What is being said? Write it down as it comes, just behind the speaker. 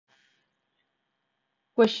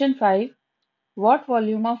Question 5. What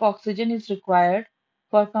volume of oxygen is required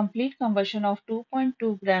for complete combustion of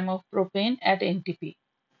 2.2 gram of propane at NTP?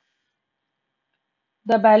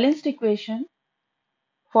 The balanced equation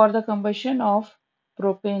for the combustion of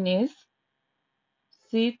propane is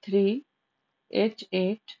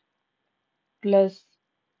C3H8 plus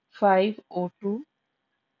 5O2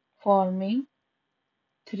 forming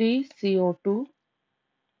 3CO2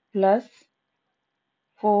 plus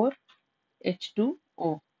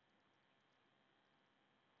 4H2O.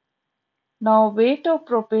 Now weight of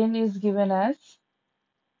propane is given as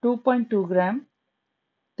 2.2 gram.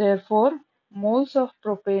 Therefore, moles of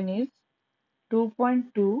propane is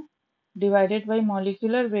 2.2 divided by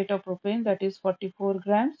molecular weight of propane, that is 44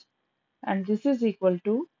 grams, and this is equal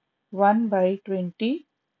to 1 by 20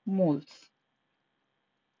 moles.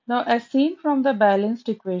 Now as seen from the balanced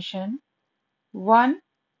equation, 1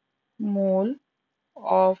 mole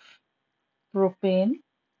of propane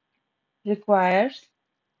requires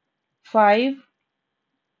 5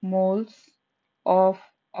 moles of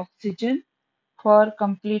oxygen for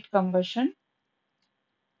complete combustion.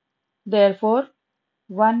 Therefore,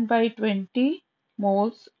 1 by 20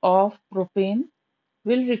 moles of propane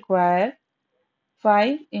will require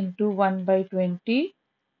 5 into 1 by 20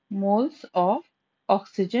 moles of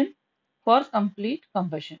oxygen for complete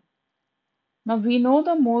combustion. Now we know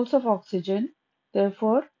the moles of oxygen,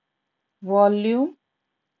 therefore volume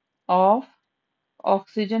of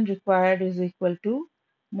oxygen required is equal to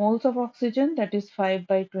moles of oxygen, that is 5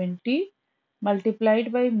 by 20,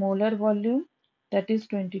 multiplied by molar volume, that is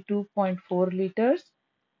 22.4 liters,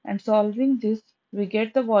 and solving this we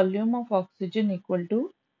get the volume of oxygen equal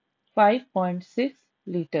to 5.6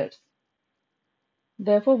 liters.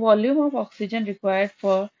 Therefore, volume of oxygen required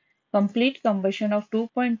for complete combustion of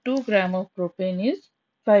 2.2 gram of propane is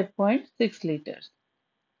 5.6 liters.